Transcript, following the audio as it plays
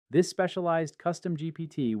This specialized custom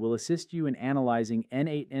GPT will assist you in analyzing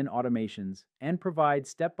N8N automations and provide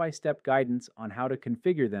step-by-step guidance on how to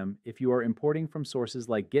configure them if you are importing from sources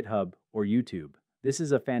like GitHub or YouTube. This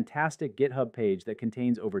is a fantastic GitHub page that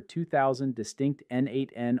contains over 2,000 distinct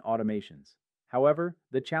N8N automations. However,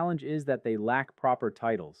 the challenge is that they lack proper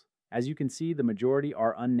titles. As you can see, the majority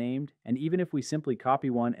are unnamed, and even if we simply copy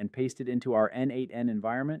one and paste it into our N8N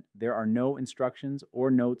environment, there are no instructions or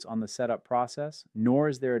notes on the setup process, nor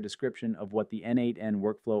is there a description of what the N8N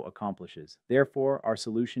workflow accomplishes. Therefore, our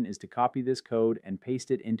solution is to copy this code and paste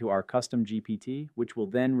it into our custom GPT, which will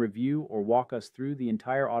then review or walk us through the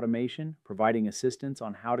entire automation, providing assistance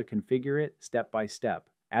on how to configure it step by step.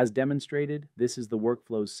 As demonstrated, this is the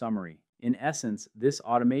workflow's summary. In essence, this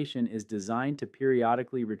automation is designed to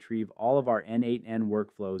periodically retrieve all of our N8N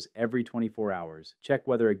workflows every 24 hours, check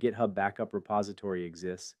whether a GitHub backup repository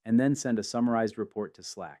exists, and then send a summarized report to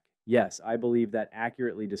Slack. Yes, I believe that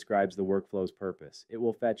accurately describes the workflow's purpose. It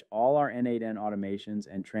will fetch all our N8N automations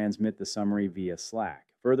and transmit the summary via Slack.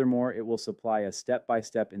 Furthermore, it will supply a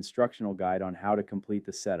step-by-step instructional guide on how to complete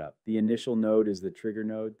the setup. The initial node is the trigger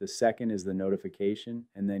node, the second is the notification,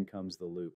 and then comes the loop.